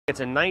It's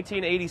a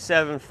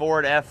 1987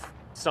 Ford F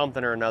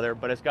something or another,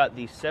 but it's got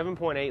the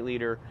 7.8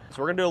 liter.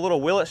 So we're gonna do a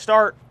little will it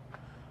start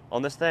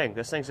on this thing.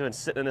 This thing's been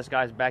sitting in this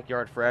guy's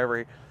backyard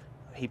forever.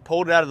 He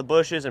pulled it out of the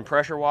bushes and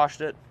pressure washed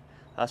it.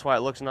 That's why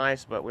it looks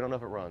nice, but we don't know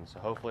if it runs, so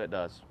hopefully it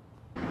does.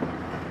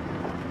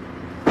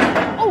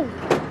 Oh!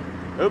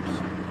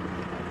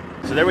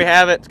 Oops. So there we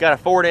have it. It's got a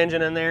Ford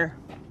engine in there.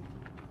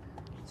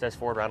 It says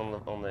Ford right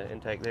on the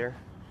intake there.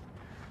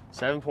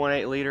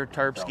 7.8 liter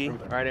Terpsky.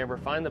 All right, Amber,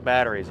 find the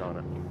batteries on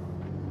it.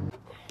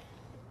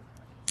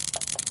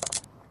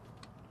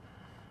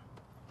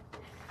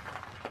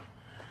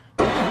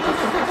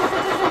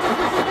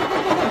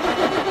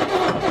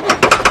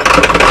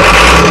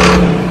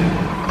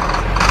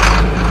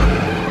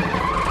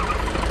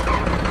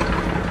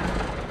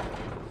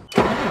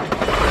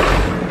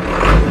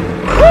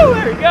 Woo,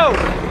 there you go.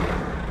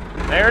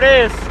 There it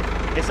is.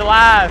 It's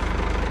alive.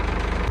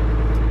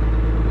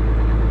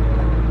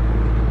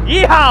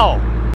 Yeehaw!